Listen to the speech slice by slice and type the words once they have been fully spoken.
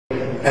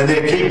and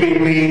they're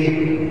keeping me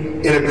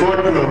in a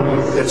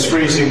courtroom. It's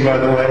freezing, by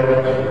the way,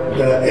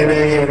 in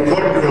a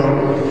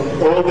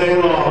courtroom all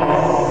day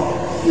long.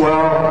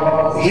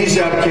 Well, he's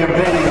out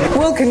campaigning.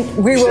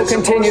 We will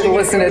continue to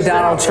listen to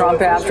Donald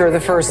Trump after the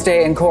first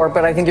day in court,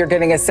 but I think you're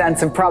getting a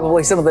sense of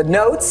probably some of the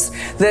notes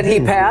that he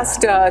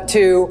passed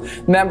to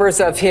members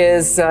of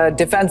his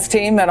defense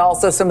team, and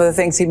also some of the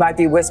things he might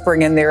be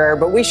whispering in their ear.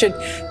 But we should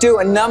do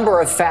a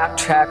number of fact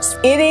checks.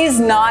 It is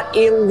not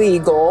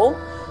illegal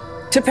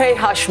to pay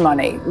hush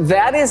money.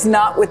 That is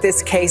not what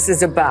this case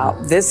is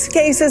about. This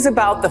case is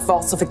about the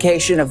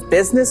falsification of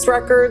business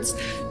records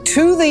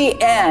to the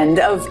end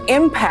of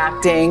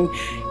impacting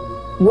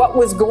what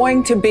was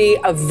going to be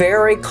a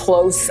very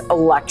close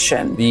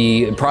election.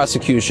 The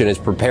prosecution is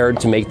prepared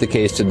to make the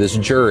case to this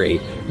jury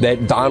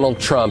that Donald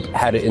Trump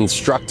had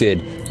instructed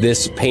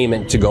this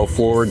payment to go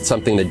forward,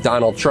 something that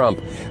Donald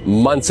Trump,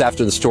 months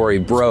after the story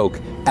broke,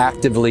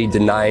 actively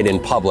denied in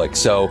public.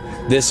 So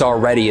this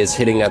already is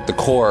hitting at the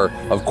core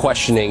of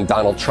questioning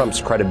Donald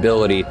Trump's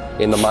credibility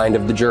in the mind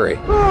of the jury.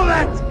 Oh,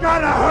 that's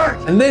gotta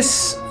hurt! And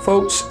this,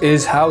 folks,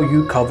 is how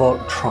you cover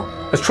Trump.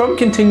 As Trump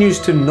continues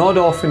to nod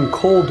off in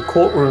cold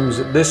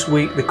courtrooms this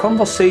week, the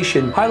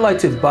conversation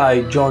highlighted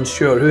by Jon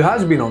Stewart, who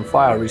has been on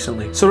fire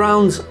recently,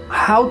 surrounds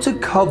how to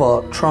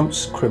cover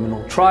Trump's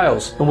criminal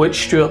trials, in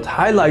which Stewart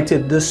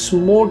highlighted the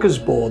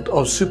smorgasbord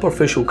of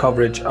superficial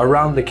coverage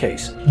around the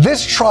case.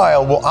 This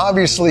trial will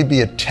obviously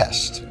be a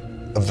test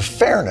of the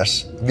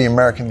fairness of the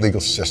American legal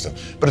system,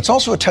 but it's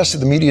also a test of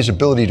the media's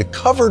ability to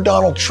cover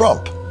Donald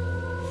Trump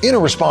in a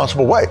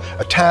responsible way,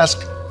 a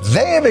task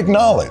they have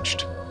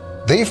acknowledged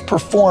they've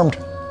performed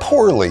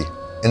poorly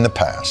in the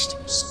past.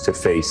 To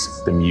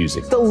face the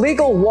music. The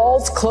legal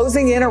walls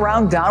closing in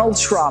around Donald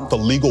Trump. The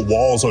legal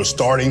walls are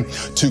starting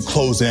to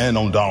close in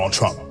on Donald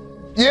Trump.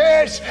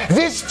 Yes,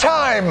 this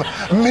time,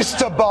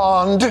 Mr.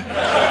 Bond.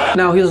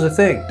 Now, here's the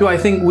thing. Do I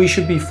think we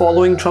should be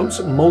following Trump's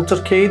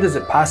motorcade as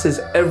it passes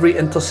every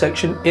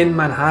intersection in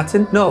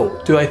Manhattan?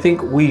 No. Do I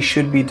think we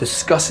should be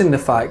discussing the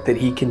fact that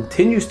he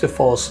continues to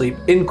fall asleep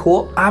in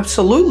court?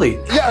 Absolutely.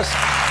 Yes.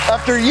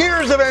 After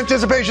years of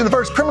anticipation, the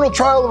first criminal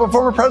trial of a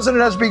former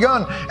president has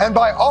begun, and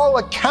by all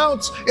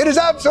accounts, it is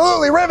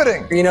absolutely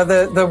riveting. You know,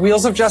 the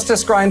wheels of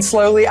justice grind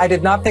slowly. I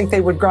did not think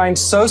they would grind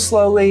so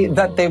slowly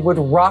that they would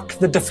rock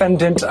the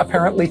defendant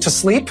apparently to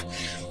sleep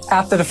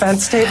at the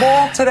defense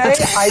table today.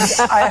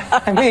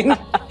 I mean,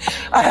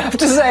 I have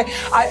to say,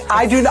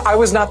 I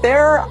was not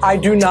there. I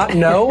do not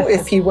know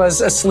if he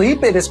was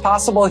asleep. It is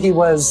possible he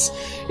was,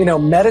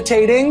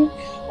 meditating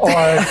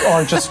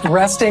or just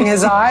resting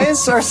his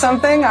eyes or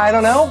something. I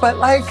don't know. But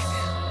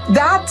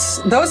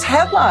those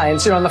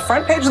headlines, on the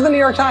front page of the New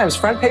York Times,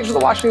 front page of the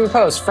Washington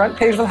Post, front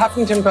page of the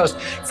Huffington Post,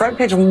 front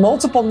page of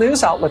multiple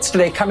news outlets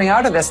today coming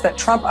out of this, that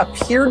Trump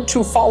appeared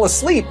to fall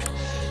asleep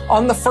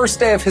on the first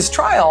day of his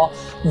trial,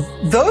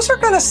 those are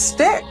going to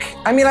stick.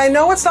 I mean, I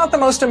know it's not the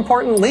most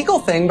important legal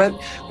thing, but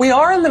we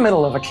are in the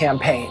middle of a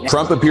campaign.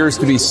 Trump appears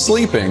to be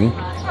sleeping.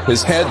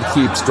 His head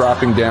keeps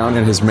dropping down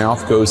and his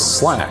mouth goes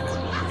slack.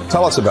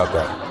 Tell us about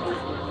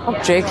that.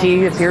 Well, Jake,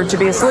 he appeared to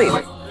be asleep.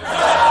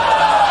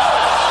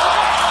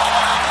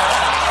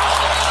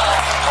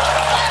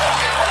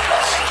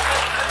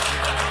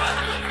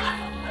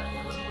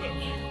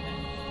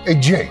 Hey,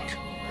 Jake.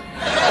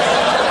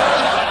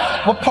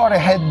 What part of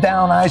head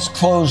down, eyes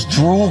closed,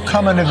 drool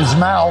coming at his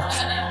mouth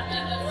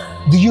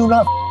do you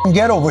not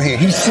get over here?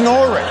 He's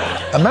snoring.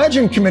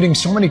 Imagine committing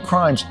so many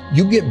crimes,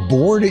 you get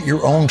bored at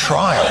your own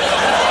trial.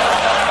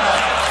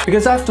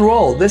 Because after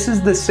all, this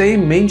is the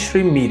same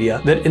mainstream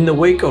media that in the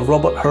wake of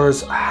Robert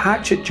Hur's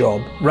hatchet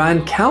job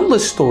ran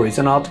countless stories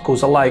and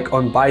articles alike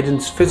on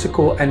Biden's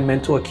physical and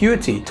mental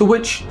acuity, to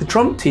which the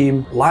Trump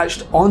team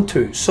latched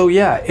onto. So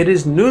yeah, it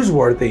is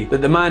newsworthy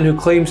that the man who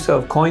claims to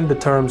have coined the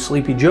term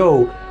Sleepy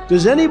Joe.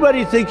 Does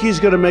anybody think he's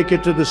going to make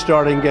it to the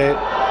starting gate?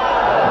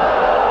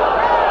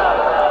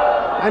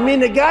 I mean,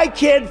 the guy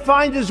can't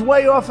find his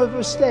way off of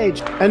a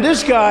stage. And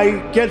this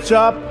guy gets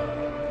up.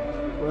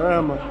 Where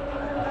am I?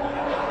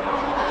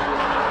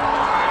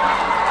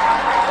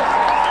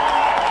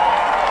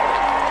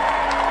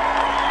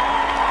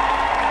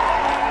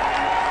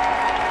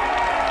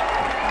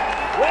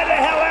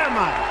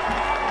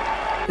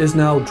 Is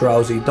now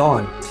drowsy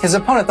dawn. His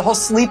opponent, the whole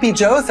Sleepy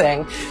Joe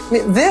thing,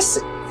 this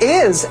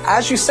is,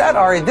 as you said,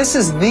 Ari, this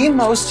is the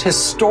most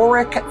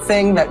historic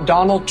thing that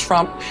Donald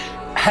Trump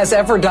has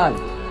ever done.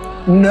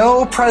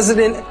 No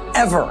president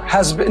ever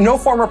has been, no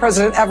former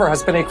president ever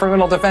has been a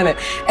criminal defendant.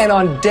 And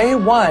on day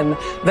one,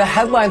 the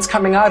headlines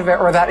coming out of it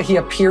are that he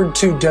appeared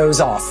to doze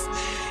off.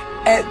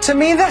 And to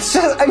me, that's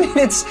just, I mean,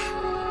 it's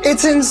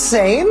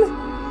insane.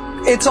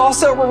 It's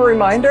also a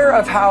reminder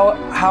of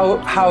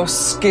how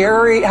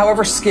scary,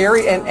 however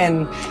scary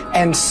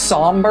and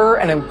somber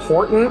and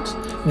important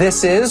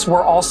this is.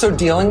 We're also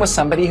dealing with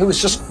somebody who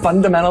is just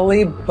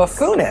fundamentally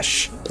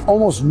buffoonish.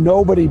 Almost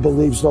nobody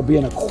believes there'll be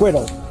an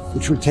acquittal,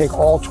 which would take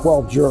all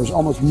 12 jurors.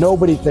 Almost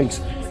nobody thinks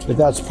that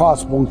that's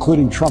possible,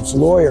 including Trump's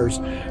lawyers.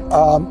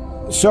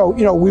 So,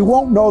 we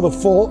won't know the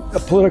full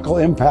political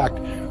impact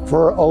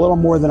for a little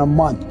more than a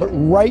month. But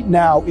right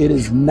now, it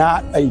is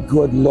not a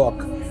good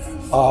look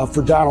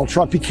for Donald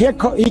Trump. He can't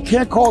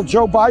call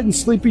Joe Biden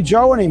Sleepy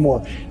Joe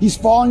anymore. He's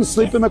falling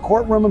asleep in the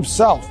courtroom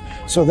himself.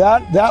 So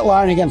that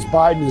line against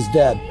Biden is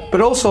dead.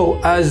 But also,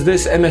 as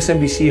this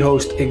MSNBC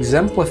host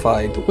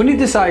exemplified, when he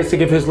decides to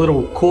give his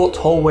little court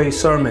hallway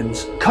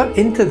sermons, cut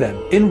into them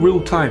in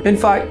real time. In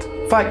fact,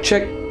 fact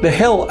check the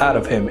hell out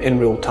of him in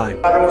real time.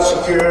 We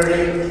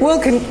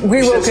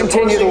will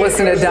continue to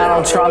listen to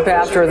Donald Trump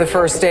after the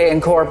first day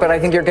in court, but I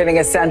think you're getting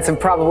a sense of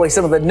probably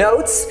some of the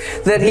notes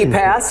that he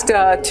passed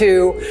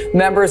to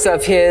members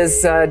of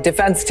his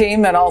defense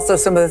team, and also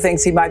some of the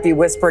things he might be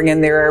whispering in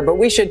their ear. But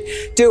we should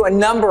do a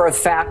number of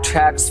fact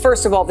checks.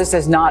 First of all, this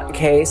is not a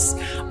case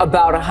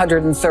about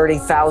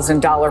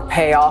 $130,000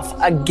 payoff.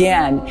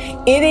 Again,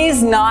 it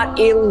is not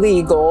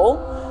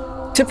illegal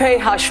to pay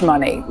hush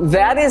money.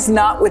 That is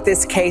not what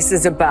this case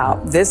is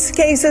about. This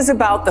case is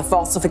about the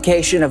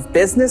falsification of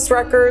business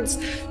records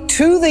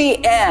to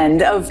the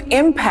end of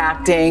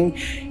impacting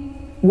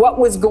what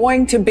was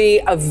going to be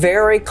a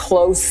very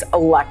close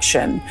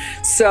election.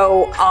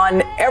 So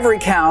on every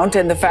count,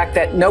 and the fact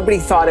that nobody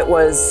thought it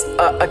was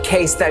a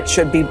case that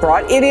should be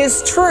brought, it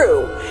is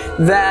true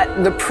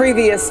that the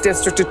previous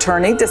district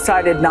attorney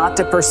decided not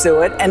to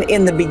pursue it. And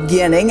in the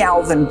beginning,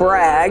 Alvin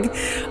Bragg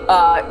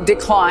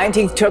declined.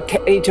 He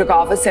took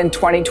office in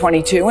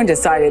 2022 and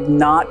decided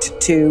not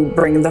to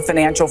bring the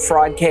financial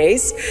fraud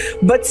case.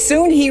 But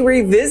soon he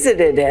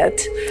revisited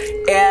it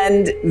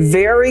and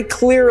very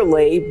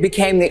clearly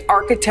became the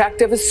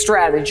architect of a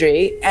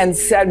strategy and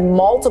said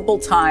multiple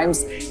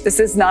times, this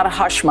is not a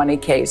hush money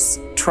case.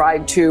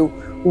 Tried to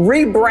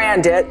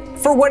rebrand it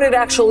for what it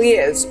actually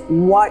is,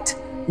 what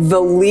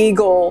the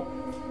legal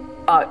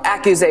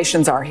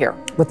accusations are here.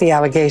 What the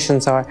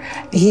allegations are.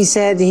 He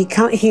said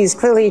he's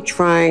clearly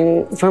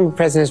trying, former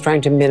president is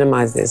trying to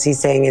minimize this. He's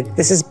saying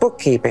this is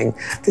bookkeeping.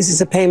 This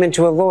is a payment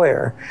to a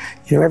lawyer.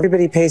 You know,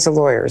 everybody pays a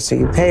lawyer, so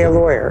you pay a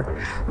lawyer.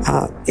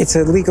 It's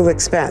a legal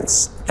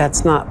expense.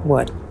 That's not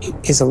what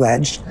is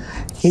alleged.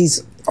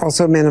 He's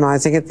also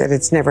minimizing it, that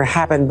it's never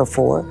happened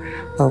before.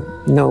 Well,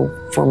 no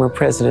former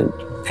president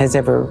has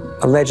ever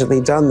allegedly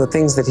done the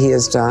things that he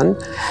has done.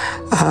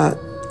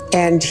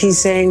 And he's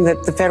saying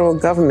that the federal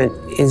government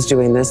is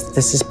doing this.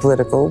 This is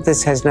political.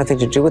 This has nothing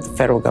to do with the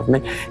federal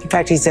government. In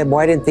fact, he said,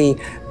 why didn't the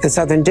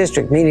Southern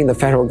District, meaning the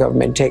federal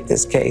government, take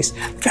this case?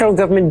 The federal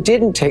government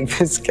didn't take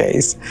this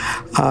case.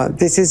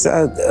 This is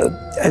a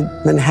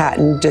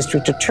Manhattan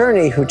district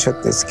attorney who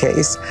took this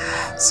case.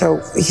 So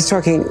he's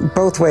talking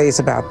both ways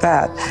about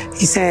that.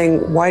 He's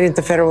saying, why didn't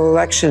the federal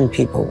election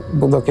people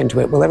look into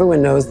it? Well,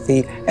 everyone knows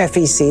the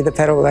FEC, the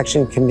Federal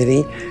Election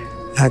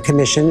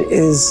Commission,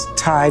 is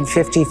tied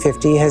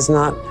 50-50, has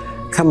not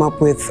come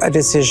up with a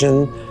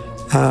decision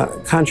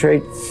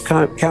countering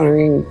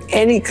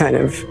any kind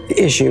of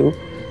issue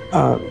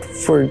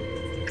for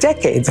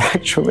decades,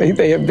 actually.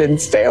 They have been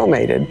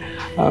stalemated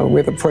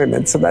with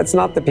appointments. So that's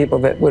not the people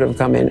that would have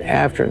come in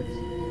after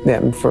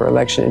them for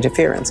election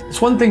interference. It's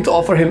one thing to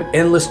offer him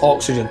endless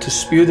oxygen to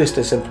spew this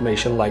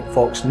disinformation like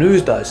Fox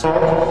News does.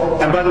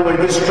 And by the way,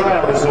 this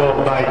trial is all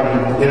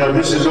Biden. You know,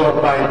 this is all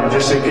Biden,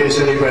 just in case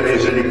anybody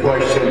has any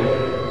question.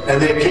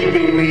 And they're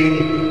keeping me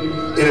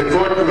in a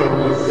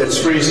courtroom that's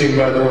freezing,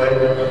 by the way,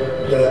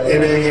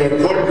 in a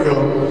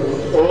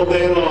courtroom all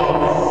day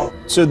long.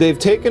 So they've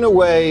taken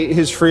away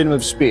his freedom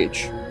of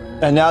speech,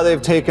 and now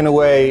they've taken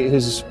away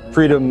his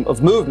freedom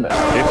of movement.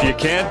 If you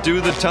can't do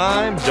the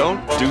time,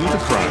 don't do the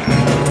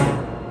crime.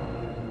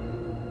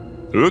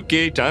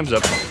 Okay, time's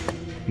up.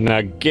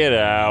 Now get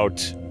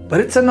out. But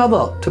it's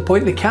another to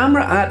point the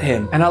camera at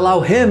him and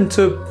allow him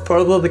to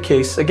further the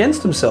case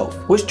against himself,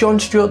 which Jon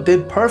Stewart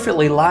did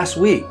perfectly last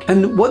week.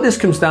 And what this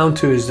comes down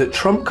to is that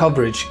Trump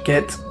coverage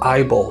gets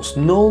eyeballs.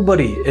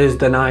 Nobody is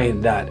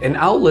denying that. And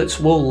outlets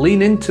will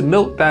lean in to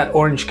milk that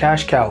orange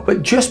cash cow.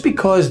 But just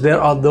because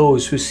there are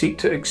those who seek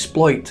to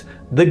exploit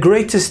the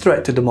greatest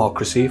threat to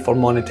democracy for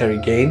monetary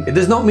gain, it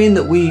does not mean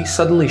that we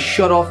suddenly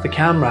shut off the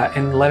camera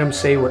and let him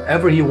say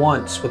whatever he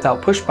wants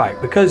without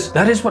pushback, because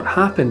that is what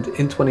happened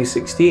in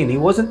 2016. He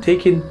wasn't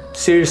taken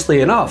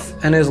seriously enough,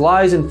 and his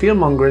lies and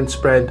fear-mongering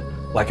spread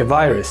like a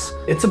virus.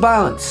 It's a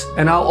balance,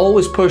 and I'll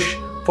always push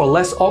for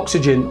less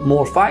oxygen,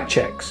 more fact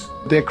checks.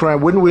 Their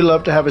crime, wouldn't we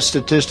love to have a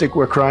statistic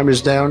where crime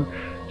is down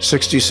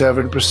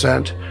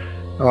 67%?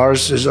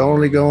 Ours is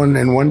only going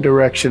in one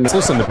direction.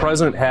 Listen, the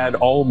president had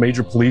all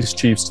major police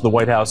chiefs to the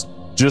White House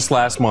just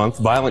last month.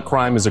 Violent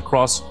crime is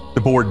across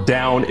the board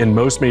down in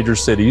most major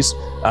cities,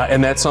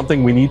 and that's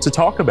something we need to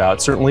talk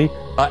about, certainly,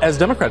 as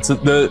Democrats.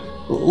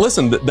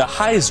 The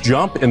highest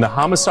jump in the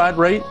homicide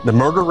rate, the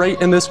murder rate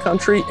in this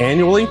country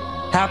annually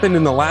happened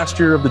in the last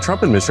year of the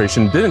Trump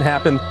administration. It didn't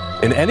happen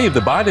in any of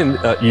the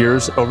Biden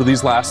years over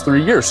these last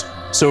 3 years.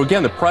 So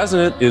again, the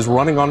president is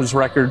running on his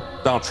record.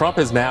 Donald Trump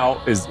is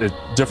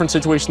a different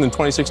situation than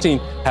 2016,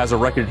 has a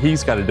record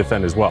he's got to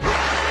defend as well.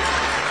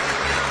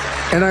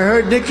 And I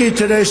heard Nikki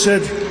today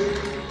said,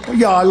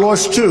 yeah, I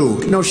lost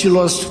 2. No, she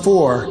lost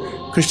 4,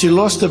 because she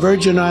lost the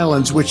Virgin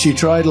Islands, which she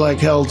tried like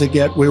hell to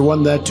get. We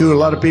won that too. A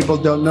lot of people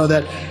don't know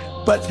that.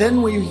 But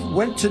then we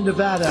went to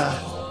Nevada.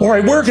 All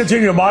right, we're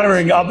continuing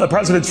monitoring the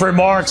president's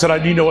remarks, and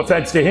I mean no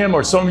offense to him,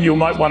 or some of you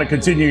might want to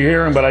continue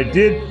hearing, but I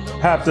did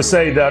have to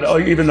say that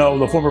even though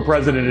the former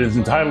president is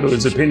entitled to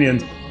his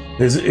opinions,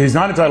 he's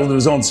not entitled to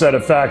his own set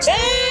of facts.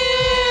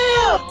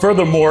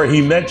 Furthermore,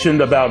 he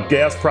mentioned about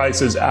gas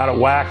prices out of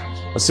whack,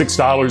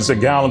 $6 a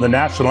gallon. The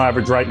national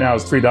average right now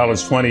is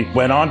 $3.20.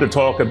 Went on to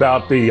talk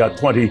about the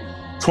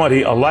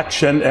 2020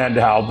 election and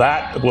how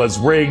that was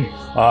rigged.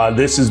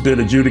 This has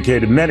been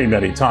adjudicated many,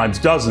 many times,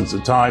 dozens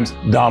of times.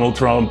 Donald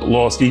Trump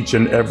lost each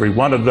and every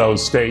one of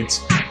those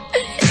states.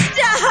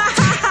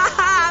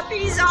 Stop!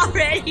 He's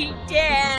already dead.